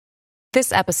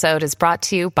This episode is brought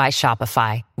to you by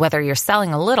Shopify. Whether you're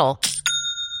selling a little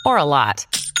or a lot,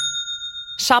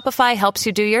 Shopify helps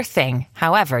you do your thing,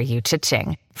 however you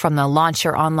cha-ching. From the launch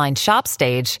your online shop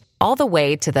stage, all the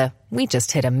way to the we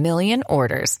just hit 1 million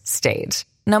orders stage.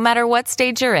 No matter what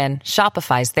stage you're in,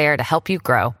 Shopify's there to help you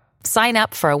grow. Sign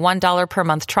up for a $1 per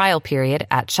month trial period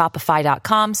at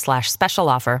shopify.com/special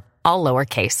offer, all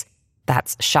lowercase.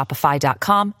 That's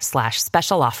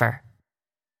shopify.com/special offer.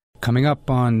 Coming up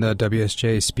on the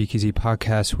WSJ Speakeasy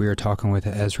podcast, we are talking with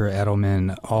Ezra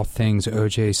Edelman, all things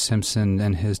O.J. Simpson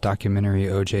and his documentary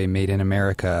O.J. Made in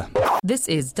America. This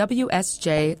is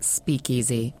WSJ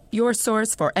Speakeasy, your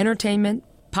source for entertainment,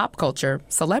 pop culture,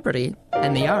 celebrity,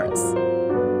 and the arts.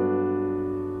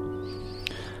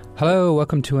 Hello,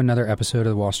 welcome to another episode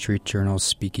of the Wall Street Journal's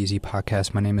Speakeasy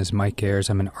podcast. My name is Mike Ayers.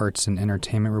 I'm an arts and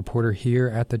entertainment reporter here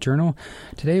at the Journal.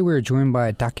 Today we're joined by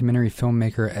documentary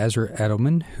filmmaker Ezra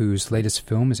Edelman, whose latest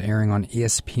film is airing on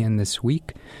ESPN this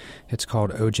week. It's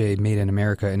called O.J. Made in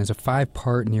America and is a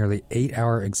 5-part, nearly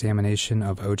 8-hour examination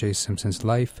of O.J. Simpson's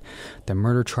life, the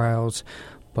murder trials,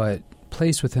 but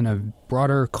placed within a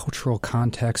broader cultural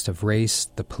context of race,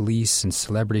 the police, and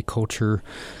celebrity culture,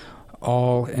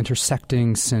 all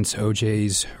intersecting since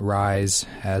O.J.'s rise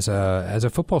as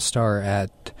a football star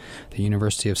at the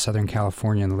University of Southern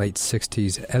California in the late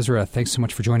 60s. Ezra, thanks so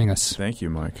much for joining us. Thank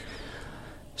you, Mike.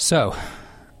 So,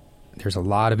 there's a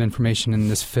lot of information in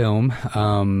this film.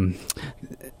 The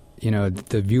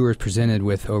viewer is presented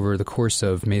with, over the course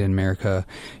of Made in America,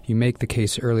 you make the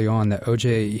case early on that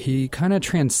O.J., he kind of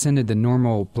transcended the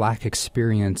normal black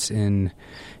experience in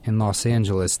Los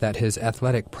Angeles, that his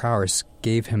athletic prowess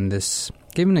gave him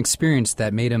an experience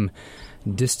that made him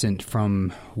distant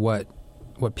from what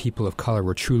people of color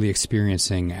were truly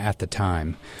experiencing at the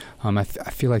time. I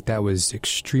feel like that was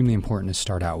extremely important to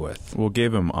start out with. Well, it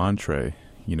gave him entree,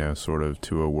 sort of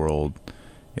to a world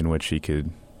in which he could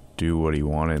do what he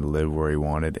wanted, live where he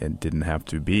wanted, and didn't have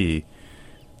to be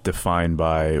defined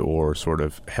by or sort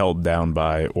of held down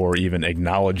by or even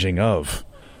acknowledging of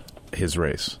his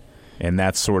race. And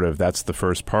that's the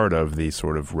first part of the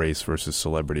sort of race versus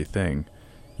celebrity thing.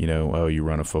 You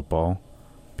run a football,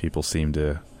 people seem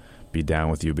to be down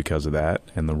with you because of that,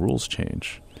 and the rules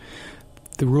change.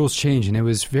 The rules change, and it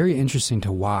was very interesting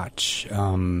to watch,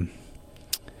 how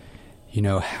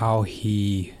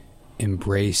he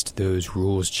embraced those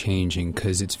rules changing,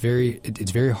 because it's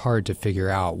very hard to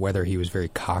figure out whether he was very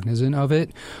cognizant of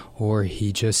it or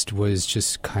he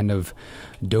was kind of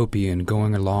dopey and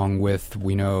going along with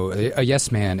a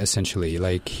yes man, essentially,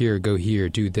 like, here, go here,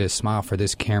 do this, smile for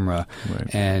this camera,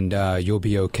 right, and you'll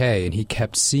be okay. And he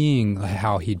kept seeing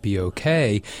how he'd be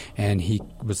okay, and he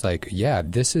was like, yeah,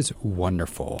 this is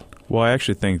wonderful. Well, I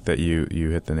actually think that you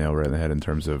hit the nail right on the head in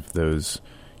terms of those.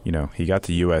 He got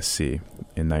to USC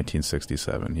in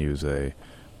 1967. He was a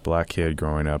black kid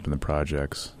growing up in the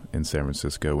projects in San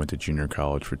Francisco, went to junior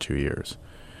college for 2 years.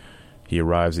 He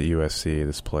arrives at USC,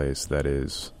 this place that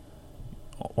is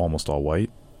almost all white,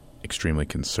 extremely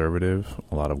conservative,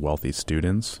 a lot of wealthy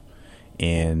students.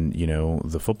 And,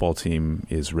 the football team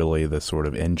is really the sort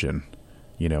of engine,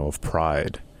 of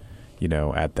pride,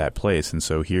 at that place. And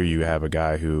so here you have a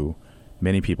guy who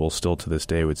many people still to this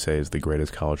day would say is the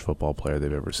greatest college football player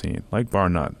they've ever seen, like bar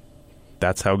none.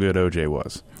 That's how good O.J.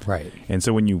 was. Right. And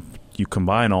so when you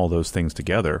combine all those things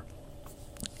together,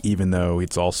 even though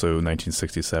it's also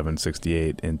 1967,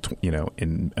 68, and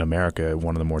in America,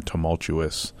 one of the more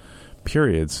tumultuous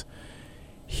periods,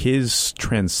 his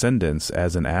transcendence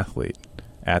as an athlete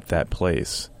at that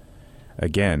place,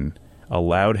 again,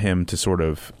 allowed him to sort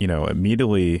of,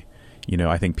 immediately,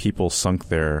 I think people sunk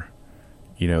their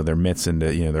mitts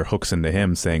into, their hooks into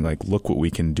him, saying, like, look what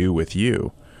we can do with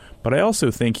you. But I also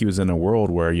think he was in a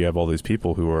world where you have all these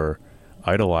people who are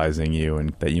idolizing you,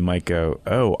 and that you might go,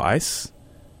 oh, I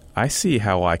see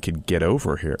how I could get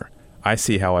over here. I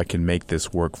see how I can make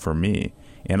this work for me.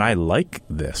 And I like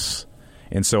this.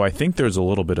 And so I think there's a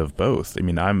little bit of both. I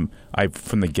mean, I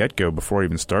from the get-go, before I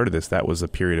even started this, that was a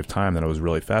period of time that I was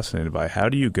really fascinated by. How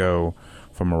do you go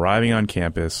from arriving on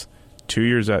campus 2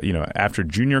 years out, after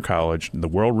junior college, the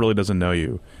world really doesn't know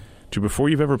you, to before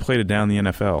you've ever played it down in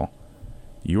the NFL,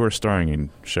 you are starring in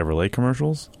Chevrolet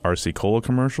commercials, RC Cola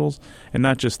commercials, and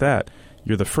not just that,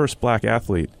 you're the first black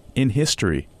athlete in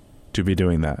history to be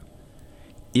doing that.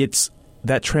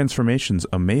 That transformation's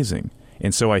amazing.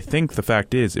 And so I think the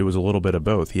fact is it was a little bit of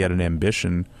both. He had an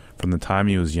ambition from the time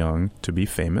he was young to be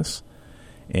famous,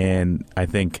 and I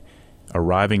think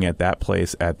arriving at that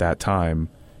place at that time,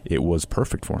 it was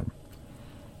perfect for him.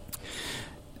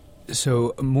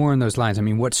 So more on those lines, I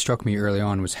mean, what struck me early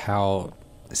on was how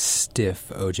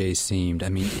stiff OJ seemed. I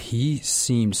mean, he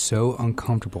seemed so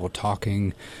uncomfortable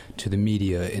talking to the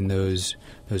media in those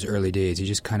early days. He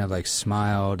just kind of like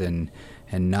smiled and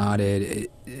nodded.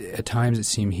 At times it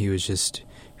seemed he was just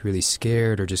really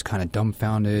scared or just kind of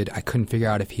dumbfounded. I couldn't figure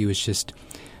out if he was just,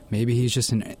 maybe he's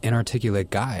just an inarticulate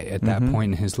guy at that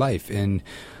point in his life. And,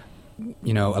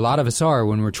 you know, a lot of us are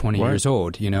when we're 20 years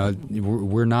old. You know,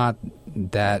 we're not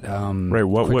that quick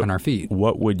on our feet.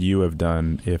 What would you have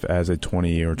done if, as a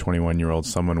 20 or 21-year-old,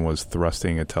 someone was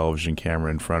thrusting a television camera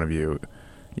in front of you,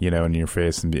 you know, in your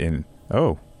face and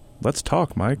oh, let's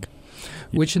talk, Mike?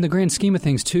 Which, in the grand scheme of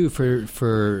things, too,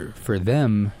 for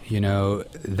them, you know,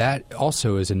 that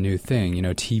also is a new thing. You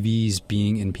know, TVs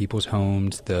being in people's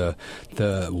homes, the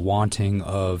wanting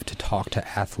to talk to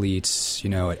athletes,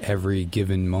 you know, at every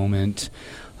given moment.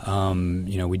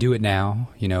 You know, we do it now.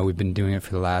 You know, we've been doing it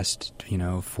for the last,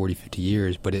 40, 50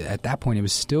 years. But at that point, it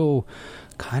was still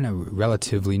kind of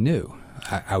relatively new,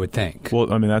 I would think.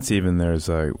 Well, I mean, that's even there's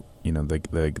the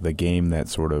game that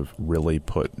sort of really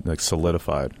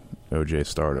solidified OJ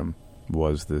stardom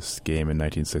was this game in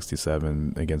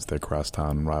 1967 against their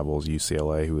crosstown rivals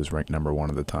UCLA, who was ranked number 1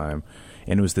 at the time.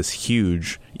 And it was this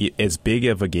huge, as big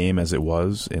of a game as it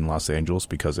was in Los Angeles,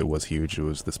 because it was huge. It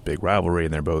was this big rivalry,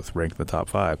 and they're both ranked in the top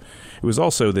 5. It was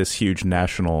also this huge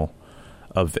national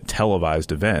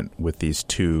televised event with these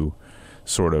two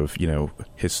sort of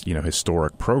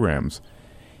historic programs.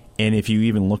 And if you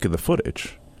even look at the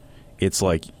footage, it's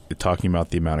like talking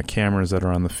about the amount of cameras that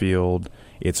are on the field.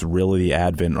 It's really the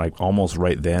advent, like almost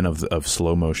right then, of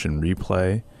slow motion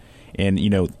replay. And, you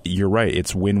know, you're right.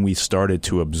 It's when we started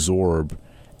to absorb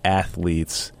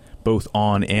athletes both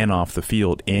on and off the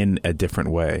field in a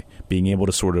different way, being able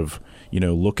to sort of,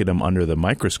 look at them under the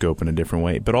microscope in a different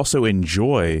way, but also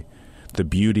enjoy the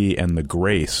beauty and the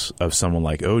grace of someone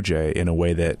like OJ in a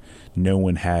way that no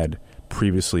one had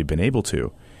previously been able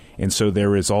to. And so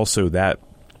there is also that,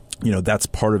 that's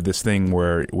part of this thing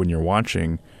where when you're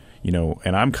watching,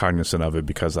 and I'm cognizant of it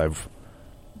because I've,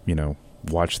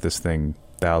 watched this thing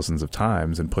thousands of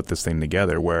times and put this thing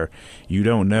together, where you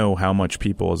don't know how much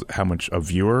a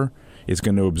viewer is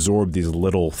going to absorb these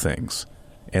little things.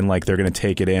 And like they're going to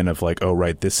take it in of like, oh,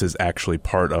 right, this is actually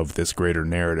part of this greater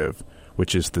narrative,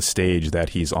 which is the stage that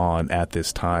he's on at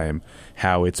this time,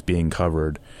 how it's being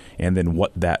covered, and then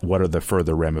what are the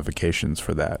further ramifications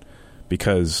for that.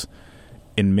 Because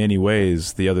in many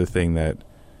ways, the other thing that,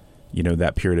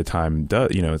 that period of time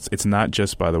does, it's not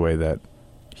just by the way that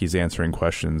he's answering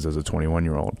questions as a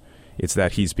 21-year-old. It's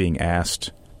that he's being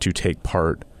asked to take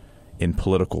part in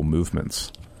political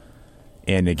movements.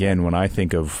 And again, when I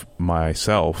think of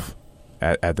myself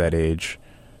at that age,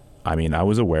 I mean, I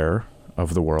was aware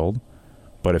of the world,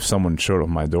 but if someone showed up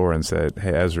my door and said,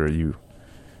 hey, Ezra, you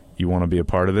want to be a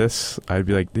part of this? I'd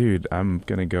be like, dude, I'm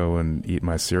going to go and eat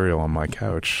my cereal on my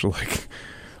couch. Like,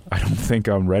 I don't think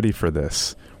I'm ready for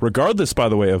this. Regardless, by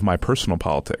the way, of my personal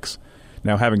politics.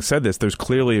 Now, having said this,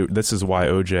 this is why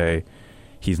OJ,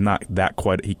 he's not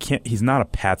a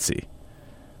patsy,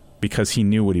 because he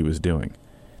knew what he was doing.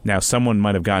 Now, someone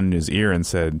might have gotten in his ear and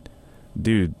said,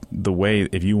 dude,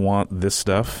 if you want this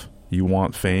stuff, you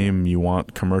want fame, you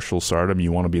want commercial stardom,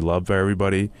 you want to be loved by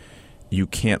everybody, you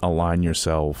can't align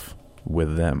yourself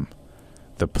with them.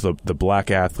 The black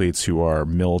athletes who are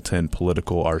militant,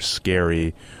 political, are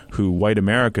scary, who white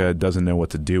America doesn't know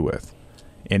what to do with.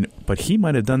 But he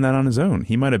might have done that on his own.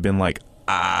 He might have been like,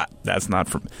 that's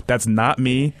not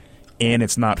me, and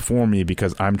it's not for me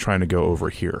because I'm trying to go over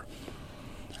here.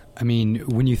 I mean,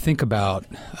 when you think about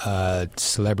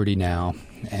celebrity now,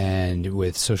 and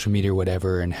with social media or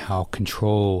whatever, and how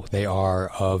control they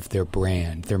are of their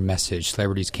brand, their message.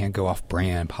 Celebrities can't go off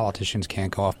brand. Politicians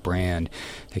can't go off brand.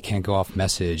 They can't go off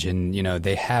message. And,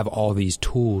 they have all these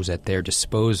tools at their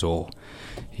disposal.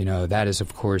 That is,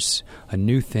 of course, a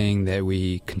new thing that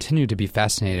we continue to be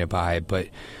fascinated by. But,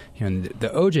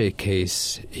 the OJ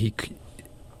case,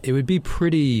 it would be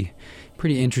pretty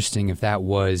interesting if that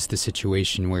was the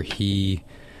situation where he,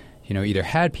 either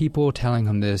had people telling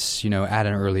him this, at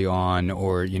an early on,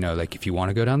 or, like, if you want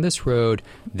to go down this road,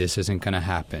 this isn't going to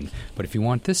happen. But if you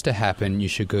want this to happen, you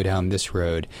should go down this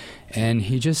road. And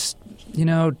he just,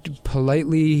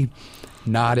 politely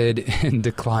nodded and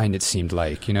declined, it seemed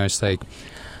like. It's like,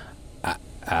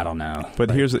 I don't know.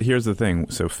 But here's the thing.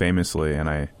 So famously,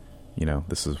 and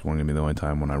this is going to be the only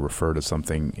time when I refer to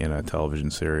something in a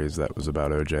television series that was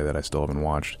about OJ that I still haven't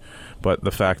watched. But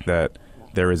the fact that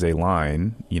there is a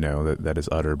line, that is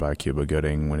uttered by Cuba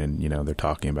Gooding when, they're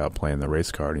talking about playing the race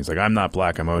card. And he's like, I'm not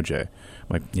black, I'm OJ. I'm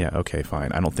like, yeah, okay,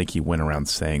 fine. I don't think he went around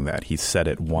saying that. He said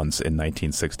it once in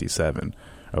 1967,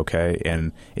 okay?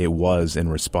 And it was in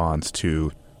response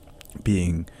to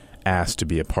being asked to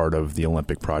be a part of the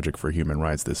Olympic Project for Human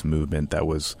Rights, this movement that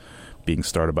was being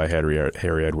started by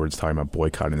Harry Edwards, talking about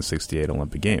boycotting the 68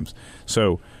 Olympic Games.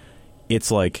 So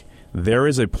it's like there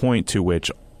is a point to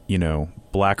which,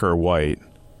 black or white,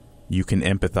 you can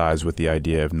empathize with the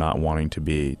idea of not wanting to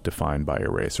be defined by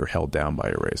your race or held down by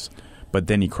your race. But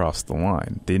then you cross the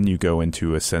line. Then you go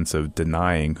into a sense of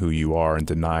denying who you are and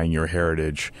denying your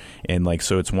heritage. And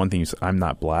so it's one thing you say, I'm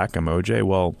not black, I'm OJ.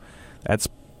 Well, that's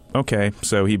okay.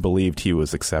 So he believed he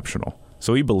was exceptional.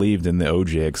 So he believed in the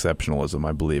OJ exceptionalism.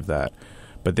 I believe that.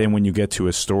 But then when you get to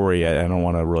a story, I don't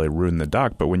want to really ruin the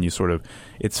doc, but when you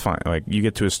it's fine. Like you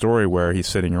get to a story where he's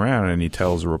sitting around and he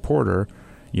tells a reporter,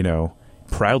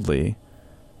 proudly,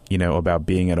 about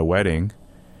being at a wedding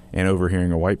and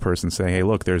overhearing a white person saying, hey,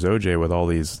 look, there's OJ with all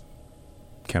these,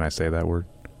 can I say that word?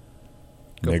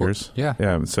 Niggers? Yeah.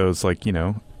 Yeah. So it's like,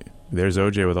 there's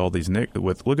OJ with all these look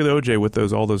at OJ with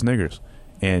all those niggers.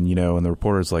 And, and the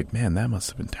reporter's like, man, that must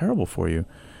have been terrible for you.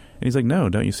 And he's like, no,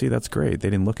 don't you see? That's great. They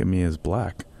didn't look at me as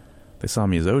black. They saw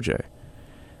me as OJ.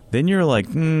 Then you're like,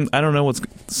 I don't know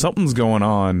something's going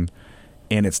on,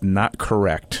 and it's not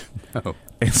correct. Oh,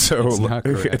 and so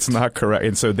it's not correct.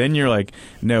 And so then you're like,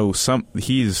 no,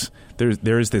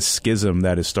 there is this schism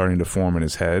that is starting to form in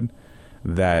his head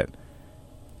that,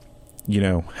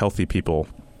 healthy people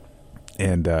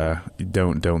and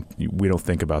we don't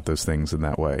think about those things in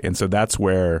that way. And so that's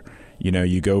where,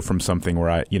 you go from something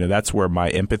where that's where my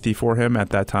empathy for him at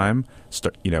that time,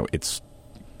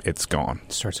 it's gone.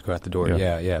 It starts to go out the door.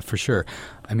 Yeah, for sure.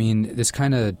 I mean, this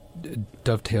kind of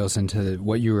dovetails into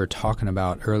what you were talking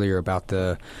about earlier about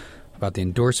the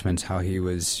endorsements, how he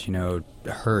was,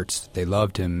 hurt. They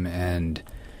loved him, and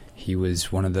he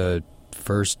was one of the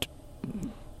first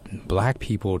black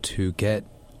people to get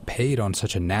paid on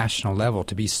such a national level,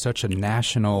 to be such a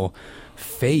national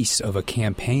face of a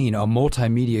campaign, a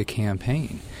multimedia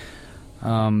campaign.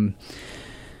 And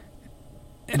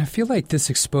I feel like this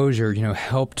exposure,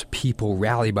 helped people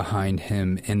rally behind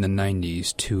him in the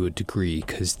 90s to a degree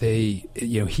because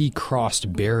he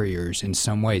crossed barriers in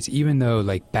some ways, even though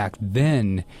back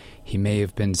then he may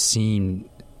have been seen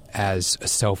as a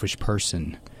selfish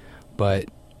person. But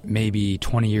maybe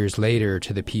 20 years later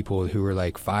to the people who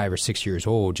were 5 or 6 years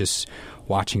old just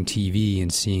watching TV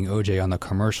and seeing OJ on the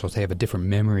commercials, they have a different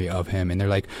memory of him. And they're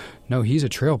like, no, he's a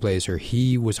trailblazer.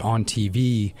 He was on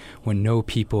TV when no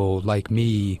people like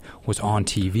me was on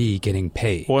TV getting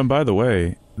paid. Well, and by the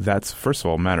way, that's, first of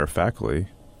all, matter-of-factly,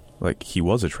 he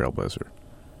was a trailblazer.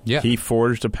 Yeah. He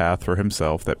forged a path for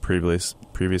himself that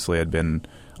previously had been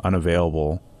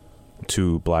unavailable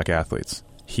to black athletes.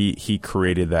 He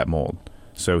created that mold.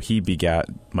 So he begat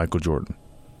Michael Jordan,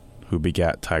 who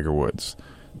begat Tiger Woods.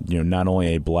 Not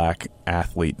only a black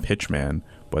athlete pitchman,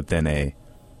 but then a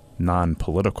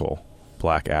non-political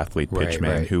black athlete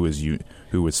pitchman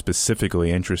who was specifically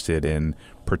interested in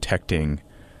protecting,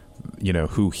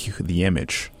 the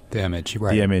image. The image,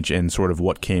 right. The image and sort of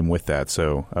what came with that.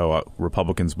 So,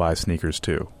 Republicans buy sneakers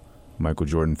too. Michael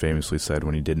Jordan famously said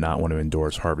when he did not want to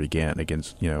endorse Harvey Gantt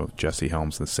against, Jesse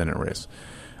Helms in the Senate race.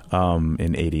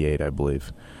 In 88, I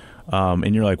believe.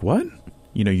 And you're like, what?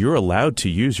 You're allowed to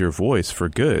use your voice for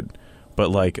good.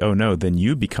 But oh no, then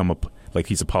you become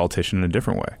he's a politician in a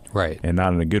different way. Right. And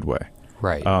not in a good way.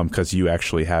 Right. Because you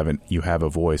actually have a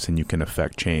voice and you can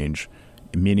affect change,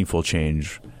 meaningful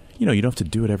change. You don't have to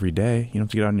do it every day. You don't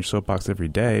have to get on your soapbox every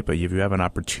day. But if you have an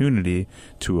opportunity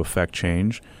to affect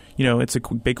change, it's a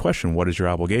big question. What is your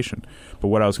obligation? But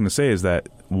what I was going to say is that,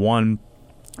 one,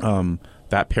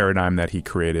 that paradigm that he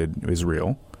created is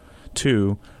real.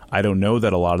 Two, I don't know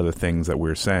that a lot of the things that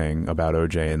we're saying about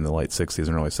OJ in the late 60s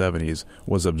and early 70s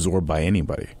was absorbed by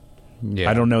anybody. Yeah.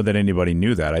 I don't know that anybody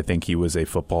knew that. I think he was a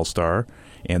football star,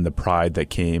 and the pride that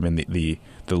came and the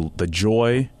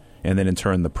joy, and then in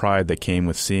turn the pride that came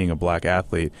with seeing a black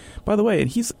athlete. By the way,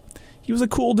 and he was a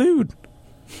cool dude.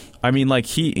 I mean, in the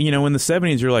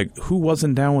 70s, you're like, who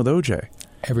wasn't down with OJ?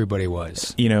 Everybody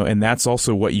was. And that's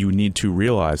also what you need to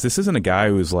realize. This isn't a guy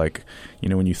who's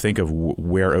when you think of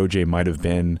where OJ might have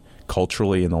been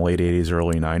culturally in the late 80s,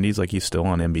 early 90s, he's still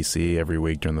on NBC every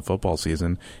week during the football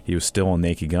season. He was still in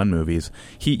Naked Gun movies.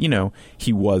 He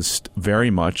was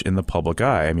very much in the public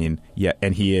eye. I mean, yeah,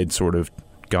 and he had sort of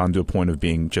gone to a point of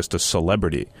being just a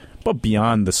celebrity, but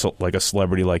beyond a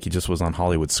celebrity he just was on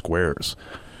Hollywood Squares.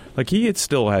 He had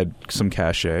still had some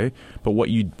cachet, but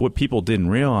what people didn't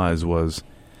realize was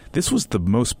this was the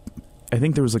most. I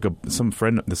think there was some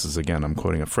friend. This is again, I'm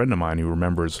quoting a friend of mine who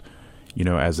remembers,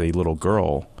 as a little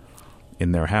girl,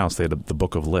 in their house they had the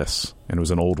Book of Lists, and it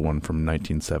was an old one from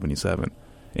 1977,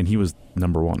 and he was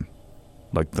number one,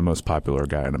 the most popular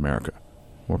guy in America.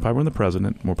 more popular than the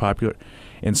president, more popular.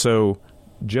 And so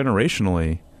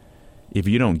generationally, if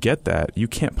you don't get that, you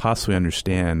can't possibly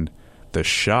understand the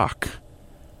shock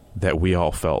that we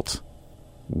all felt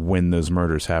when those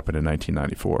murders happened in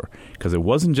 1994. Because it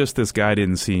wasn't just this guy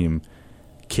didn't seem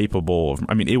capable of,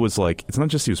 I mean, it was like, it's not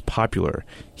just he was popular,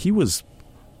 he was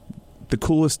the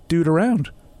coolest dude around,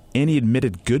 and he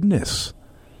admitted goodness.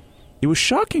 It was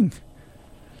shocking.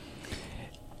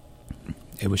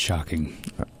 It was shocking.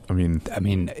 I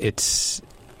mean, it's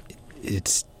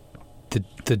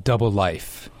the double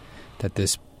life that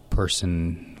this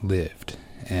person lived,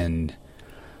 and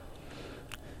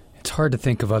it's hard to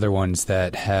think of other ones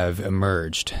that have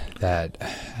emerged that,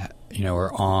 you know,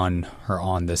 are on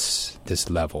this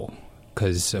level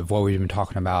because of what we've been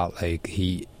talking about. Like,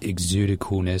 he exuded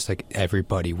coolness. Like,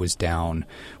 everybody was down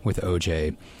with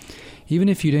OJ. Even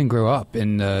if you didn't grow up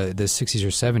in the 60s or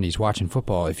 70s watching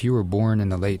football, if you were born in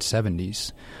the late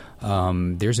 70s,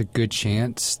 there's a good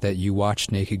chance that you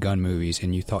watched Naked Gun movies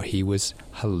and you thought he was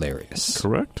hilarious.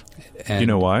 Correct. And you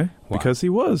know why? Because he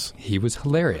was. He was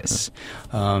hilarious.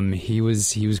 He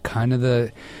was kind of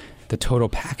the total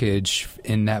package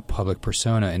in that public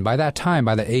persona. And by that time,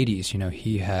 by the 80s, you know,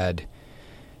 he had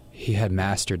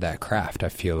mastered that craft, I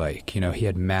feel like. You know, he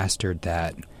had mastered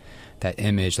that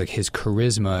image, like his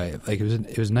charisma, like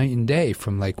it was night and day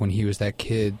from like when he was that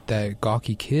kid, that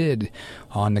gawky kid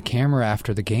on the camera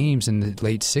after the games in the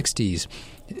late 60s,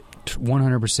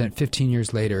 100%, 15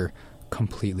 years later,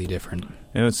 completely different.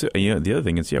 And it's, you know, the other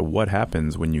thing is, what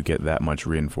happens when you get that much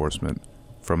reinforcement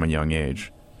from a young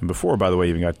age? And before, by the way,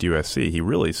 even got to USC, he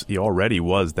already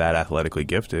was that athletically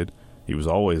gifted. He was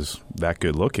always that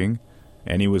good looking,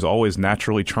 and he was always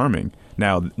naturally charming.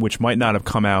 Now, which might not have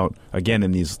come out, again,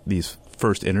 in these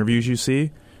first interviews you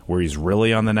see, where he's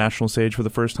really on the national stage for the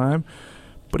first time,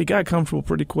 but he got comfortable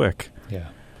pretty quick. Yeah.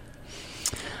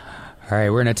 All right,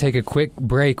 we're going to take a quick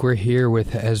break. We're here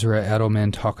with Ezra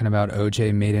Edelman talking about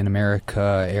OJ Made in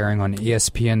America, airing on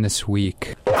ESPN this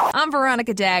week. I'm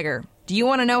Veronica Dagger. Do you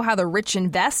want to know how the rich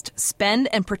invest, spend,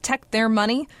 and protect their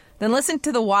money? Then listen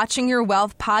to the Watching Your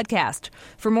Wealth podcast.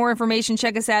 For more information,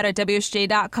 check us out at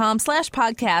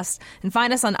WSJ.com/podcast and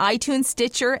find us on iTunes,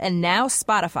 Stitcher, and now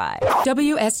Spotify.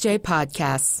 WSJ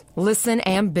Podcasts. Listen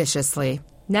ambitiously.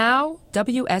 Now,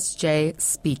 WSJ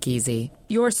Speakeasy.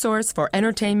 Your source for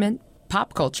entertainment,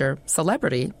 pop culture,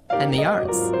 celebrity, and the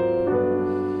arts.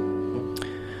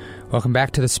 Welcome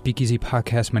back to the Speakeasy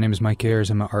Podcast. My name is Mike Ayers.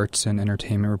 I'm an arts and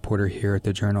entertainment reporter here at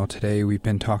the Journal. Today we've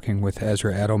been talking with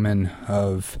Ezra Edelman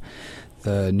of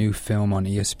the new film on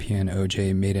ESPN,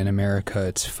 OJ Made in America.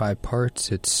 It's 5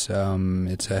 parts. It's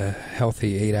a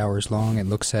healthy 8 hours long. It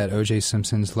looks at OJ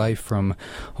Simpson's life from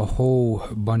a whole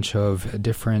bunch of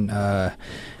different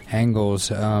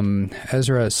angles.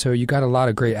 Ezra, so you got a lot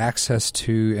of great access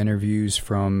to interviews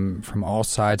from all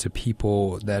sides of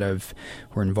people that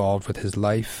were involved with his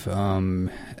life,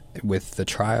 with the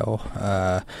trial.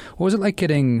 What was it like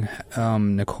getting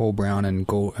Nicole Brown and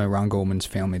Ron Goldman's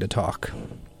family to talk?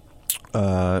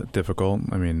 Difficult.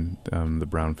 I mean, the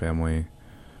Brown family,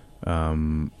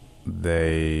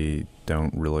 they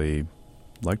don't really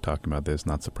like talking about this,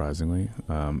 not surprisingly.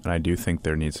 And I do think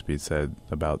there needs to be said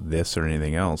about this or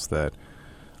anything else that,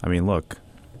 I mean, look,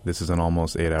 this is an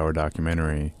almost 8-hour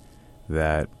documentary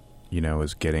that, you know,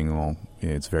 is getting all,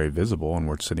 it's very visible, and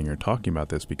we're sitting here talking about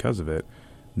this because of it.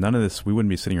 None of this, we wouldn't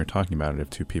be sitting here talking about it if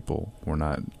 2 people were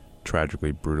not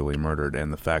tragically, brutally murdered.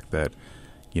 And the fact that,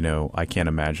 you know, I can't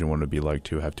imagine what it would be like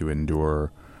to have to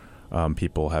endure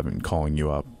people calling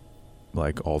you up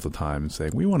like all the time and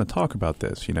saying, we want to talk about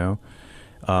this, you know.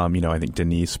 You know, I think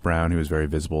Denise Brown, who was very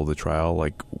visible at the trial,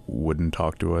 like wouldn't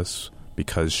talk to us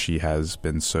because she has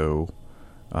been so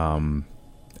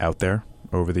out there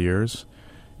over the years.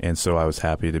 And so I was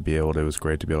happy to be able to, it was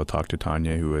great to be able to talk to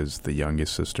Tanya, who is the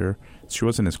youngest sister. She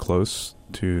wasn't as close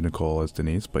to Nicole as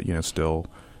Denise, but, you know, still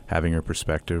having her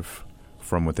perspective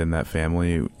from within that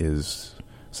family is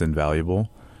invaluable.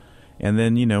 And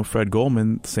then, you know, Fred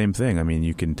Goldman, same thing. I mean,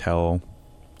 you can tell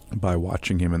by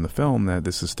watching him in the film that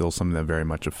this is still something that very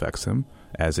much affects him,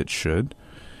 as it should.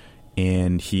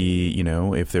 And he, you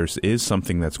know, if there is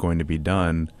something that's going to be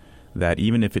done, that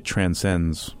even if it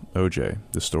transcends OJ,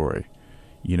 the story,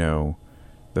 you know,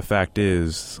 the fact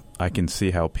is, I can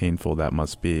see how painful that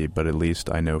must be, but at least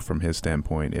I know from his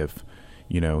standpoint, if,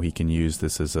 you know, he can use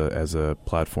this as a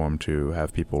platform to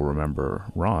have people remember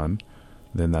Ron,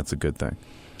 then that's a good thing.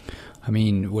 I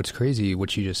mean, what's crazy,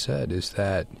 what you just said, is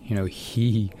that, you know,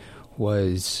 he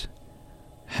was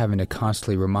having to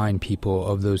constantly remind people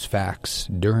of those facts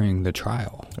during the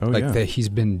trial. Oh, like, yeah. that he's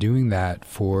been doing that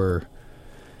for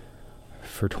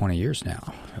 20 years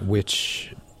now,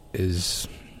 which is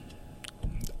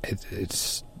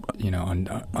it's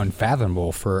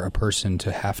unfathomable for a person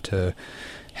to have to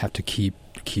keep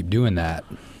doing that.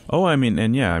 Oh, I mean,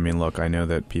 and yeah, I mean, look, I know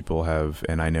that people have,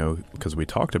 and I know because we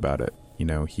talked about it,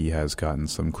 he has gotten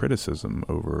some criticism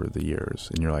over the years.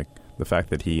 And you're like, the fact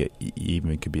that he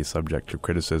even could be subject to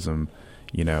criticism,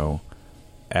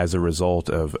 as a result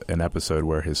of an episode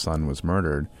where his son was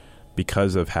murdered,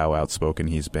 because of how outspoken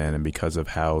he's been and because of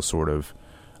how sort of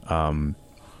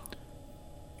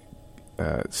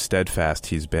steadfast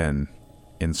he's been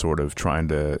in sort of trying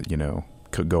to,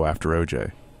 go after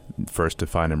OJ. First to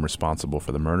find him responsible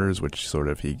for the murders, which sort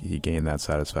of he gained that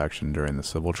satisfaction during the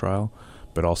civil trial,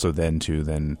 but also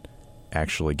then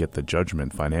actually get the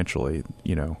judgment financially,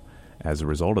 as a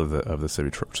result of the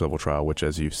civil trial, which,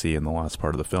 as you see in the last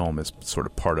part of the film, is sort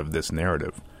of part of this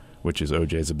narrative, which is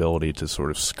OJ's ability to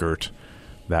sort of skirt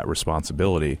that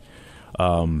responsibility,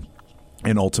 and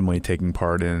ultimately taking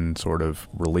part in sort of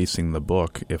releasing the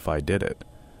book If I Did It,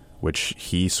 which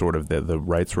he sort of the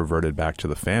rights reverted back to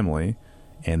the family.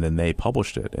 And then they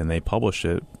published it, and they published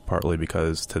it partly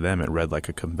because to them it read like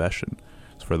a confession.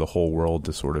 It's for the whole world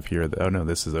to sort of hear that, oh no,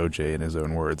 this is OJ in his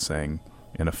own words saying,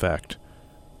 in effect,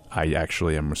 I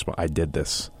actually am I did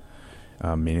this,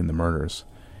 meaning the murders.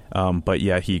 But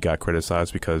yeah, he got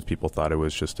criticized because people thought it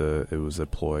was just a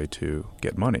ploy to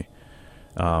get money.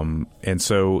 And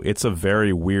so it's a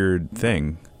very weird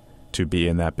thing to be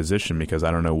in that position, because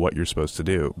I don't know what you're supposed to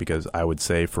do. Because I would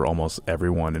say for almost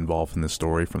everyone involved in the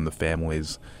story, from the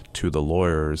families to the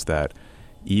lawyers, that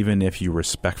even if you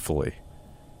respectfully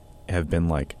have been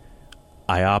like,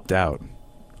 I opt out,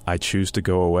 I choose to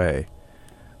go away,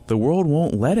 the world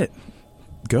won't let it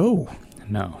go.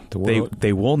 No, the world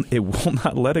it will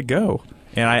not let it go.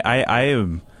 And I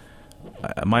am,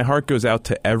 my heart goes out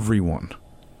to everyone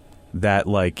that,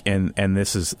 like, and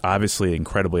this is obviously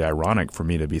incredibly ironic for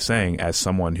me to be saying as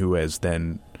someone who has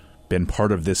then been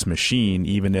part of this machine,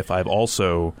 even if I've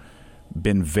also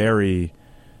been I'm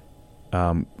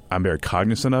very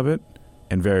cognizant of it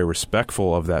and very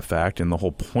respectful of that fact. And the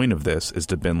whole point of this is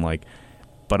to been like,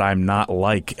 but I'm not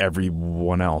like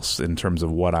everyone else in terms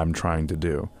of what I'm trying to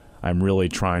do. I'm really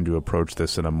trying to approach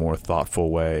this in a more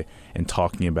thoughtful way and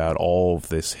talking about all of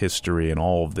this history and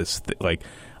all of this,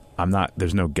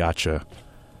 there's no gotcha.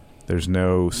 There's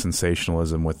no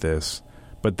sensationalism with this.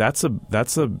 But that's a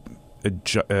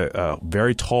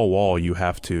very tall wall you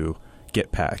have to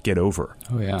get over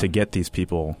to get these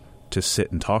people to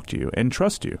sit and talk to you and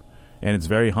trust you. And it's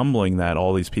very humbling that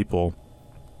all these people,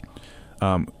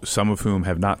 some of whom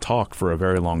have not talked for a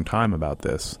very long time about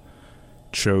this,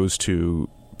 chose to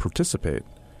participate.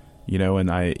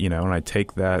 And I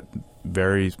take that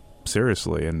very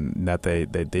seriously, and that they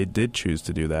did choose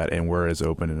to do that and were as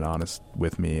open and honest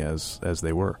with me as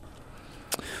they were.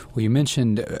 Well, you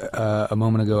mentioned a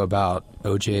moment ago about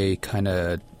OJ, kind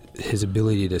of his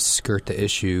ability to skirt the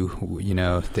issue,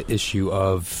 the issue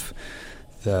of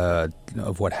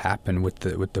what happened with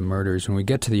the murders. When we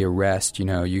get to the arrest,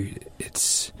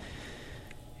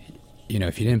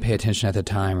 if you didn't pay attention at the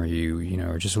time, or you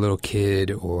are just a little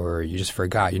kid, or you just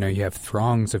forgot, you have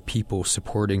throngs of people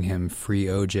supporting him, free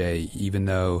OJ, even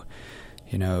though,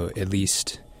 at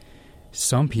least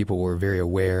some people were very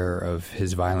aware of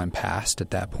his violent past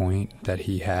at that point, that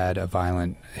he had a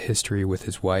violent history with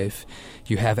his wife.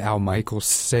 You have Al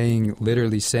Michaels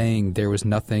literally saying there was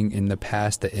nothing in the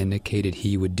past that indicated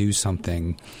he would do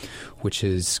something, which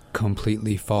is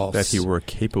completely false. That he were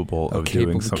capable of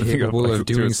doing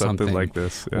something like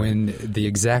this. Yeah. When the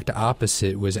exact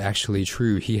opposite was actually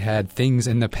true. He had things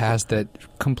in the past that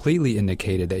completely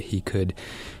indicated that he could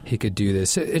do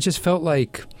this. It just felt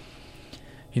like,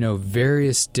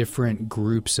 various different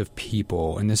groups of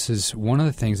people. And this is one of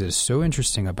the things that is so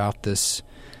interesting about this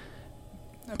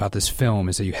film,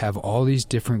 is that you have all these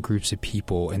different groups of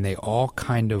people, and they all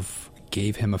kind of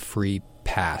gave him a free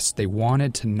pass. They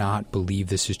wanted to not believe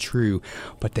this is true,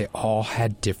 but they all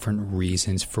had different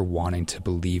reasons for wanting to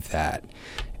believe that.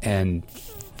 And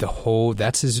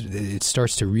it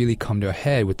starts to really come to a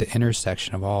head with the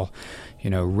intersection of all,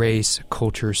 race,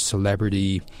 culture,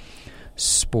 celebrity,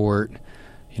 sport,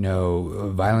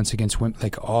 violence against women,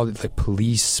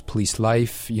 police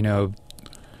life,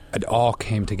 it all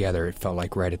came together. It felt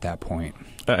like right at that point.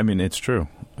 I mean, it's true.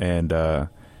 And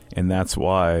that's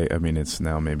why, it's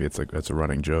now, maybe it's a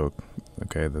running joke.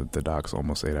 Okay. The doc's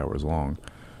almost 8 hours long,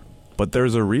 but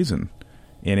there's a reason.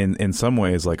 And in some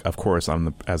ways, like, of course,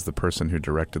 as the person who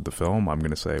directed the film, I'm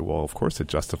going to say, well, of course it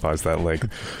justifies that length,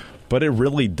 but it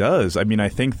really does. I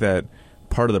think that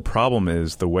part of the problem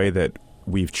is the way that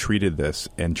we've treated this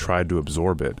and tried to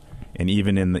absorb it. And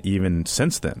even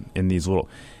since then, in these little,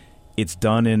 it's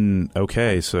done in,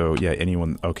 so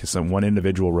one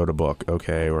individual wrote a book,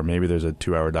 or maybe there's a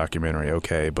 2-hour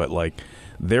documentary, but like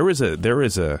there is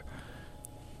a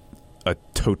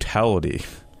totality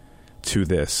to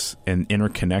this and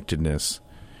interconnectedness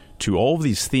to all of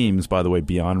these themes, by the way,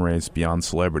 beyond race, beyond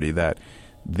celebrity, that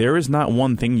there is not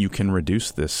one thing you can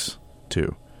reduce this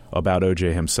to about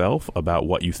O.J. himself, about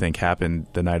what you think happened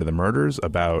the night of the murders,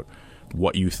 about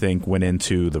what you think went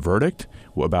into the verdict,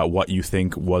 about what you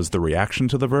think was the reaction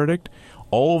to the verdict.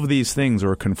 All of these things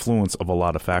are a confluence of a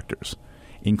lot of factors,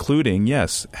 including,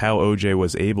 yes, how O.J.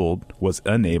 was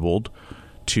enabled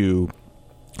to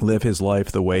live his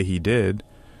life the way he did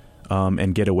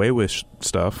and get away with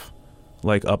stuff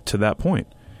like up to that point.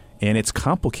 And it's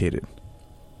complicated.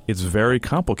 It's very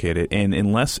complicated.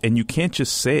 And you can't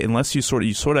just say, unless you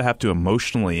sort of have to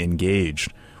emotionally engage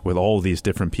with all of these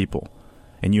different people.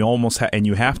 And you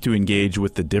you have to engage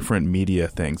with the different media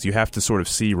things. You have to sort of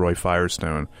see Roy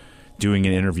Firestone doing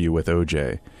an interview with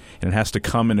O.J. And it has to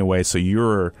come in a way so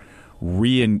you're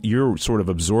sort of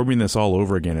absorbing this all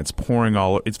over again. It's pouring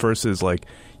it's versus like,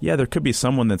 yeah, there could be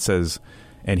someone that says,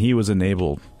 and he was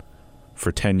enabled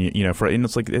for 10 years, and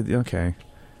it's like, okay.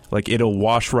 Like, it'll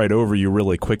wash right over you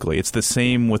really quickly. It's the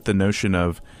same with the notion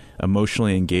of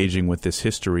emotionally engaging with this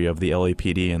history of the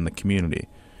LAPD and the community,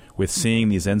 with seeing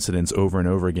these incidents over and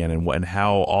over again and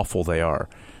how awful they are.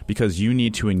 Because you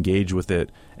need to engage with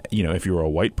it, if you're a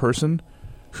white person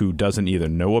who doesn't either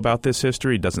know about this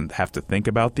history, doesn't have to think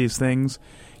about these things,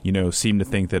 seem to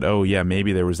think that, oh, yeah,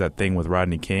 maybe there was that thing with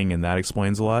Rodney King and that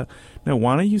explains a lot. No,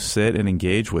 why don't you sit and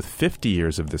engage with 50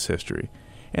 years of this history?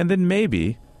 And then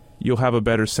maybe you'll have a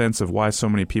better sense of why so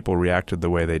many people reacted the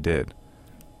way they did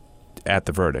at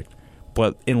the verdict.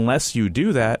 But unless you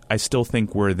do that, I still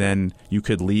think you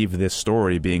could leave this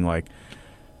story being like,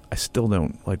 I still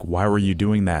don't, like, why were you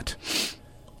doing that?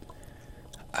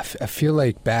 I feel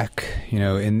like back,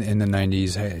 in the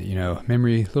 90s,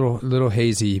 memory little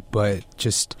hazy, but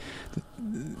just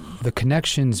the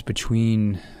connections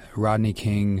between Rodney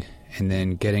King and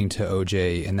then getting to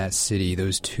O.J. in that city,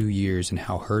 those 2 years, and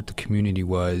how hurt the community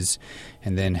was,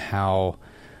 and then how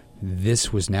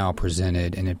this was now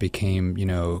presented, and it became,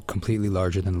 completely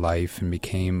larger than life and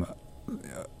became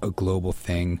a global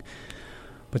thing.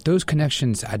 But those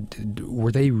connections,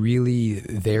 were they really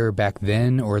there back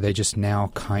then, or are they just now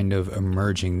kind of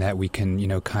emerging that we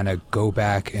can, kind of go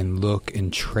back and look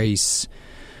and trace,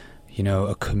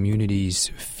 a community's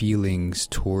feelings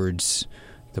towards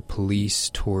the police,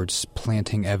 towards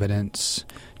planting evidence,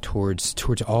 towards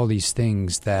all these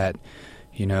things that,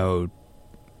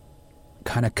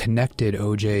 kind of connected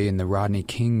O.J. and the Rodney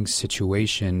King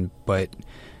situation, but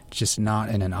just not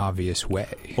in an obvious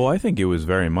way. Well, I think it was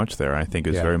very much there. I think it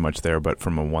was very much there, but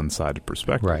from a one-sided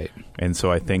perspective. Right. And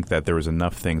so I think that there was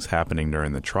enough things happening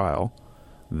during the trial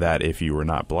that if you were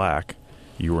not black,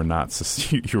 you were not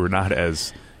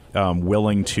as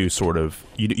willing to sort of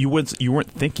you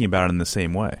weren't thinking about it in the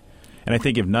same way. And I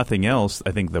think if nothing else,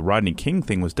 I think the Rodney King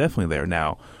thing was definitely there.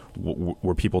 Now,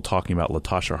 were people talking about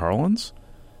Latasha Harlins?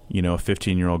 A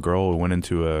 15-year-old girl who went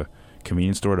into a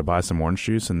convenience store to buy some orange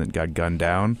juice and then got gunned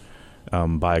down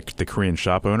by the Korean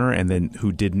shop owner, and then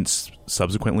who didn't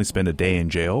subsequently spend a day in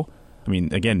jail. I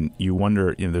mean, again, you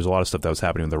wonder, there's a lot of stuff that was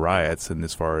happening with the riots, and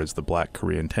as far as the black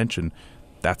Korean tension,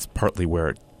 that's partly where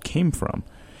it came from.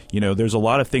 There's a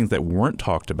lot of things that weren't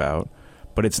talked about,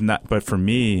 but it's not. But for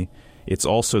me, it's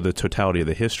also the totality of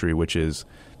the history, which is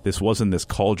this wasn't this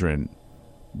cauldron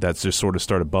that's just sort of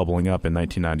started bubbling up in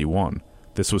 1991.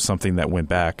 This was something that went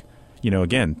back,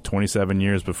 again, 27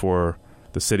 years before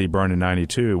the city burned in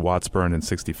 92, Watts burned in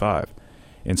 65.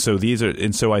 And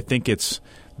so I think it's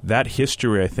that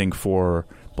history, I think, for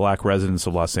black residents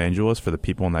of Los Angeles, for the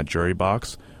people in that jury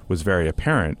box, was very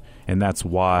apparent. And that's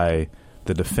why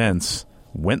the defense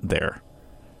went there.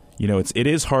 It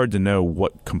is hard to know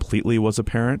what completely was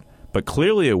apparent, but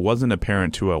clearly it wasn't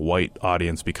apparent to a white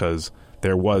audience because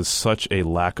there was such a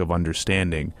lack of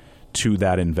understanding to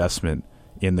that investment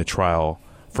in the trial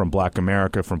from black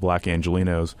America, from black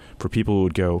Angelenos, for people who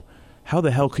would go, how the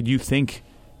hell could you think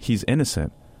he's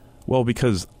innocent? Well,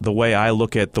 because the way I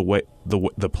look at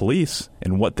the police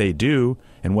and what they do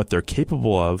and what they're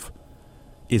capable of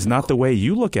is not the way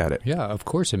you look at it. Yeah, of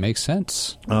course, it makes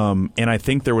sense. And I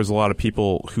think there was a lot of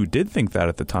people who did think that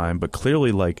at the time, but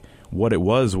clearly, like, what it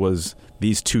was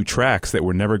these two tracks that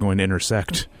were never going to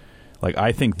intersect. Like,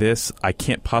 I think this, I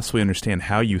can't possibly understand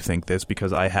how you think this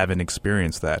because I haven't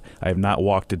experienced that. I have not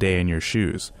walked a day in your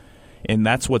shoes. And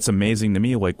that's what's amazing to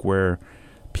me, like, where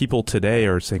people today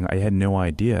are saying, I had no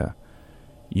idea.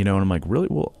 And I'm like, really?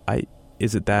 Well,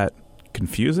 is it that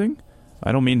confusing?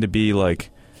 I don't mean to be like,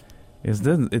 it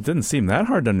didn't seem that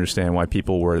hard to understand why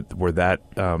people were that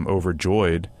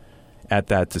overjoyed at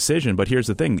that decision. But here's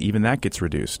the thing: even that gets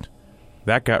reduced.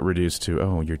 That got reduced to,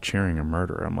 oh, you're cheering a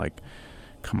murderer. I'm like,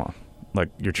 come on, like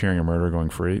you're cheering a murderer going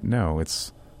free? No,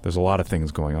 there's a lot of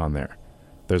things going on there.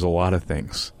 There's a lot of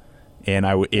things, and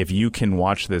if you can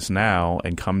watch this now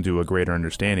and come to a greater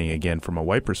understanding again from a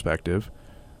white perspective,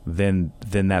 then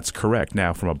that's correct.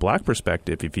 Now, from a black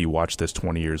perspective, if you watch this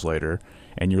 20 years later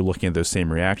and you're looking at those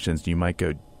same reactions, you might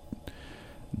go,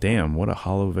 damn, what a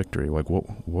hollow victory. Like,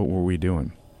 what were we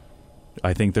doing?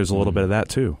 I think there's a little bit of that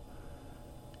too,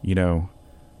 and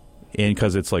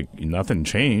because it's like nothing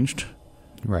changed,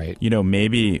 right?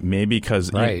 Maybe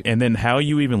because, right. And then how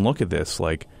you even look at this,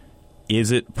 like,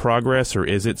 is it progress or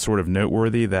is it sort of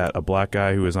noteworthy that a black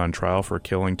guy who is on trial for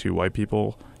killing 2 white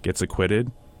people gets acquitted?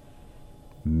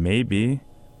 Maybe,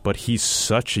 but he's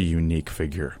such a unique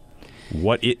figure.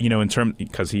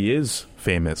 Because he is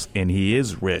famous and he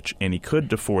is rich and he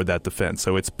could afford that defense.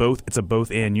 So it's a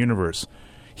both and universe.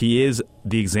 He is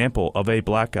the example of a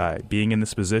black guy being in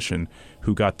this position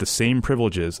who got the same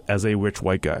privileges as a rich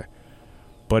white guy.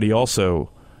 But he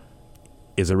also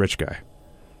is a rich guy.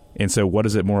 And so what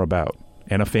is it more about?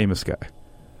 And a famous guy.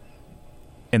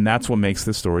 And that's what makes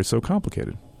this story so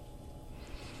complicated.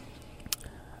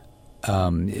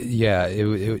 It's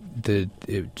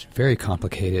very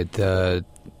complicated.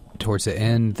 Towards the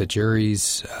end, the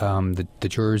juries, the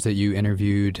jurors that you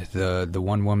interviewed, the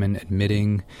one woman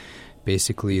admitting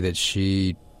basically that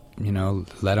she,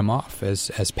 let him off as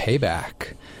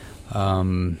payback.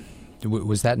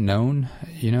 Was that known?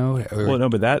 Well, no,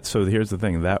 but so here's the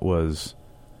thing: that was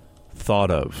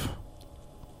thought of,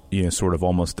 sort of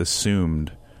almost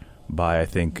assumed by, I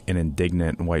think, an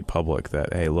indignant white public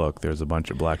that, hey, look, there's a bunch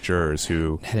of black jurors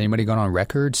who... Had anybody gone on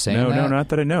record saying that? No, not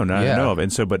that I know. Not I know of.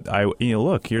 And so, but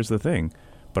look, here's the thing.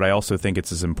 But I also think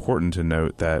it's as important to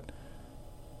note that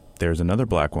there's another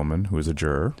black woman who is a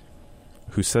juror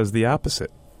who says the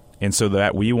opposite. And so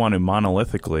that we want to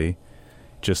monolithically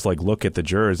just like look at the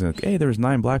jurors and, hey, there's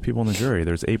 9 black people in the jury.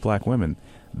 There's 8 black women.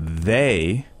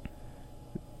 They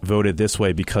voted this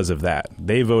way because of that.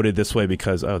 They voted this way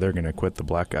because, oh, they're going to quit the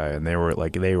black guy. And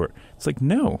it's like,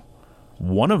 no.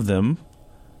 One of them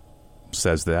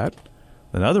says that.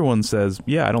 Another one says,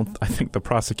 yeah, I think the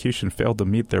prosecution failed to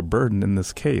meet their burden in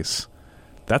this case.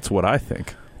 That's what I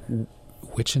think.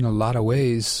 Which in a lot of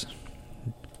ways,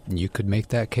 you could make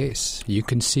that case. You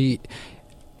can see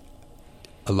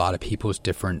a lot of people's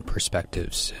different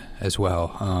perspectives as well.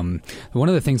 One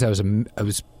of the things I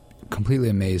was completely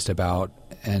amazed about,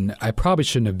 and I probably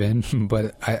shouldn't have been,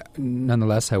 but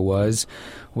nonetheless I was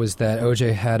that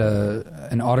OJ had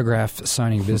an autograph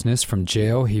signing business from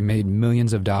jail. He made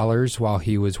millions of dollars while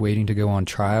he was waiting to go on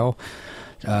trial,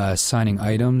 signing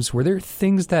items. Were there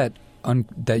things that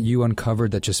you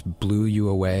uncovered that just blew you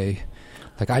away?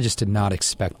 Like, I just did not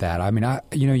expect that. I mean,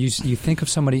 you think of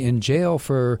somebody in jail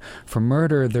for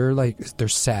murder, they're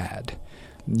sad.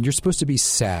 You're supposed to be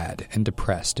sad and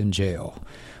depressed in jail.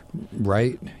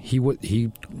 Right?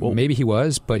 Maybe he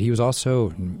was, but he was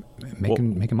also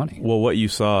making money. Well, what you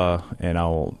saw, and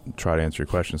I'll try to answer your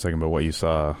question in a second, but what you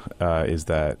saw is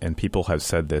that, and people have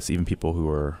said this, even people who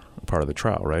are part of the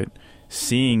trial, right?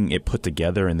 Seeing it put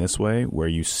together in this way, where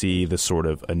you see the sort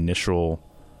of initial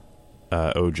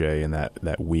OJ in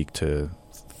that week to,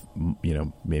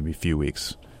 maybe a few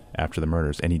weeks after the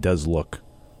murders, and he does look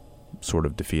sort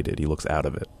of defeated. He looks out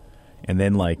of it. And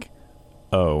then,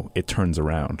 it turns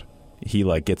around. He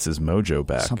gets his mojo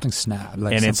back. Something snapped.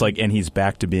 It's and he's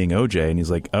back to being OJ, and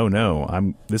he's like, oh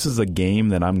no, this is a game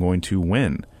that I'm going to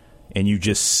win. And you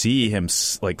just see him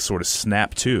sort of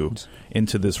snap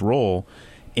into this role,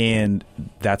 and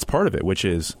that's part of it, which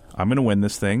is, I'm going to win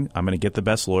this thing. I'm going to get the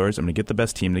best lawyers. I'm going to get the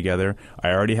best team together.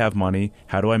 I already have money.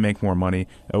 How do I make more money?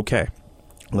 Okay,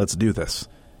 let's do this.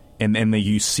 And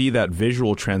you see that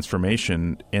visual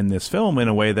transformation in this film in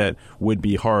a way that would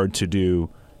be hard to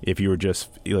do if you were just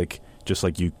like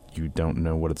you don't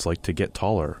know what it's like to get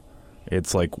taller.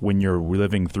 It's like when you're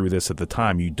living through this at the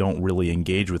time, you don't really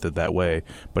engage with it that way.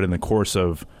 But in the course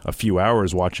of a few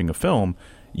hours watching a film,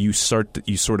 you sort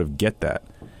of get that.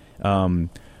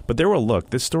 But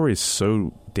this story is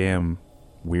so damn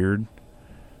weird.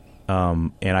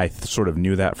 And I sort of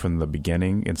knew that from the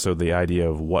beginning. And so the idea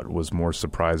of what was more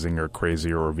surprising or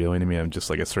crazy or revealing to me, I'm just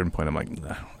like, at a certain point, I'm like, I don't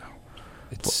know.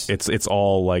 It's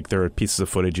all like, there are pieces of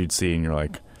footage you'd see and you're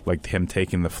like him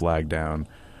taking the flag down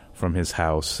from his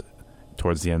house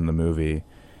towards the end of the movie.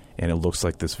 And it looks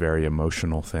like this very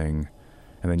emotional thing.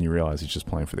 And then you realize he's just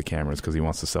playing for the cameras because he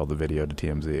wants to sell the video to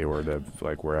TMZ or to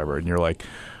wherever. And you're like,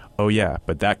 oh yeah,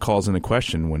 but that calls into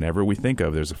question whenever we think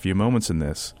of, there's a few moments in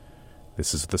this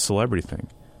This is the celebrity thing.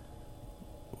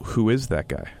 Who is that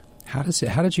guy? How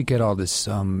did you get all this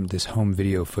this home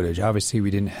video footage? Obviously, we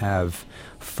didn't have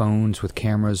phones with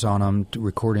cameras on them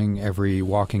recording every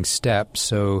walking step.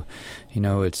 So,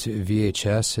 it's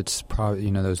VHS. It's probably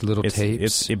those little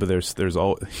tapes. But there's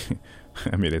all.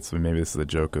 I mean, maybe this is a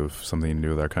joke of something to do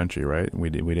with our country, right? We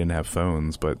didn't have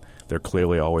phones, but there are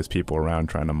clearly always people around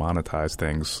trying to monetize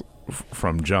things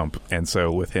from jump. And so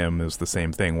with him, it's the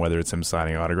same thing. Whether it's him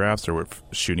signing autographs or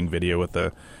shooting video with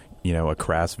a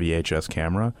crass VHS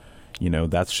camera.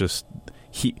 That's just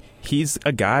he's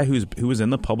a guy who was in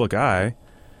the public eye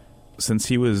since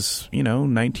he was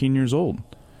 19 years old,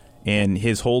 and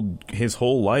his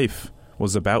whole life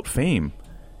was about fame,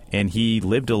 and he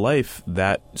lived a life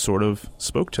that sort of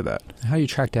spoke to that. How do you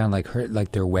track down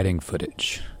like their wedding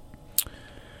footage?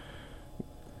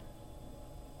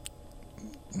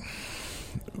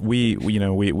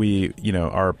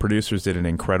 Our producers did an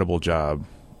incredible job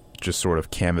just sort of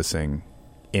canvassing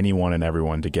anyone and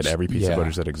everyone to get every piece of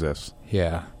footage that exists.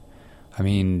 Yeah. I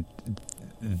mean,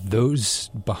 those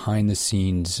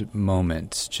behind-the-scenes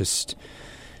moments just,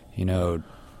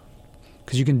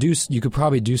 because you could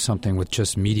probably do something with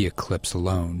just media clips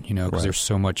alone, because there's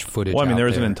so much footage out there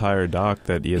was there. An entire doc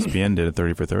that ESPN did at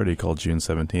 30 for 30 called June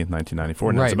 17th,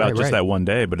 1994. And it's about just that one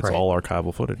day, but it's all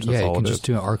archival footage. That's all you can it just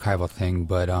do an archival thing,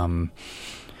 but,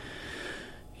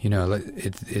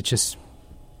 it just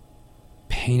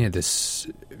painted this.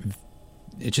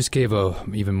 It just gave a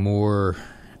even more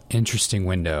interesting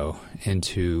window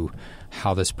into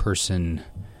how this person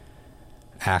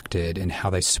acted and how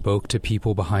they spoke to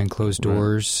people behind closed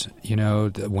doors.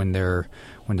 When their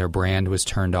brand was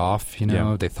turned off,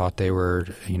 they thought they were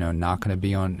not going to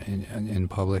be in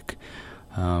public.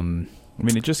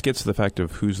 It just gets to the fact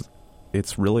of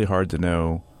it's really hard to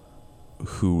know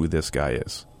who this guy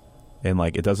is. And,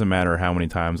 it doesn't matter how many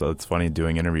times, it's funny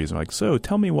doing interviews. I'm like, so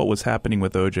tell me what was happening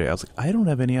with OJ. I was like, I don't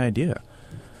have any idea.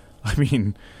 I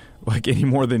mean, any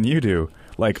more than you do.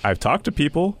 I've talked to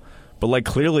people, but,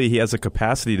 clearly he has a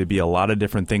capacity to be a lot of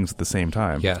different things at the same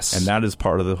time. Yes. And that is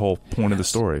part of the whole point of the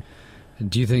story.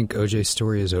 Do you think OJ's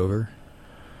story is over?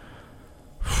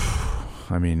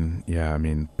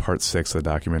 Part 6 of the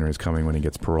documentary is coming when he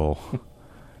gets parole.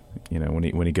 When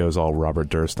he goes all Robert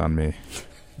Durst on me.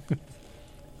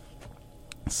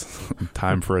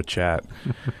 Time for a chat.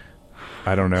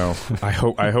 I don't know. I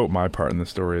hope my part in the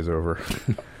story is over.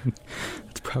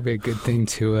 It's probably a good thing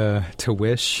to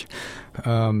wish.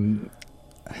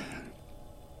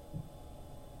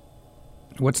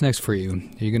 What's next for you?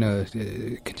 Are you going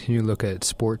to continue to look at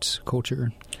sports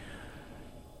culture?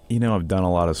 I've done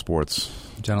a lot of sports.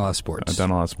 I've done a lot of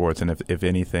sports. And if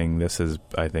anything, this has,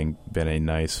 I think,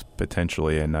 been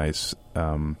potentially a nice,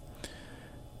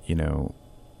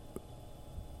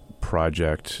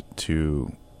 project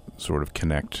to sort of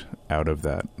connect out of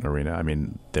that arena. I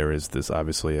mean, there is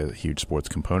obviously a huge sports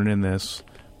component in this,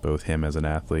 both him as an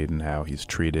athlete and how he's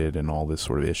treated and all this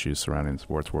sort of issues surrounding the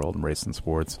sports world and race in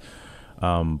sports.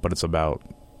 But it's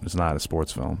not a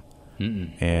sports film.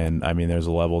 Mm-mm. And there's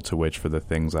a level to which for the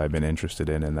things I've been interested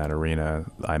in that arena,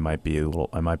 I might be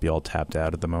all tapped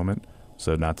out at the moment.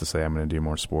 So not to say I'm going to do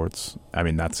more sports.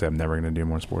 Not to say I'm never going to do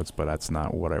more sports, but that's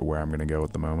not where I'm going to go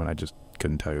at the moment. I just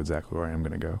couldn't tell you exactly where I am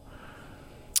going to go.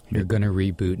 You're going to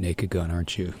reboot Naked Gun,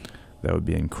 aren't you? That would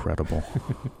be incredible.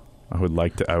 I would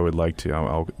like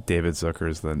to. David Zucker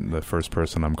is the first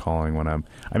person I'm calling when I'm.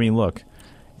 Look,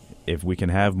 if we can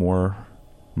have more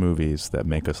movies that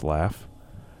make us laugh,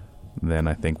 then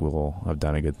I think we'll have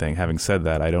done a good thing. Having said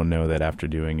that, I don't know that after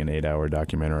doing an 8-hour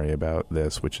documentary about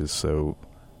this, which is so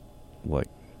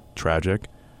tragic,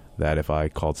 that if I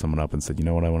called someone up and said, you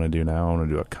know what I want to do now? I want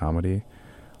to do a comedy.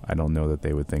 I don't know that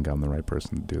they would think I'm the right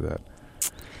person to do that.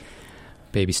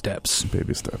 Baby steps.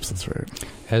 Baby steps, that's right.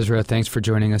 Ezra, thanks for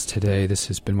joining us today. This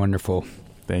has been wonderful.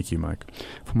 Thank you, Mike.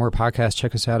 For more podcasts,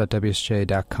 check us out at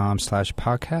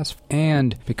wsj.com/podcast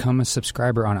and become a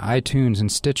subscriber on iTunes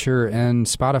and Stitcher and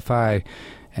Spotify.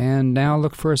 And now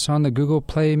look for us on the Google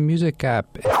Play Music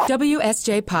app.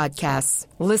 WSJ Podcasts.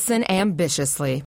 Listen ambitiously.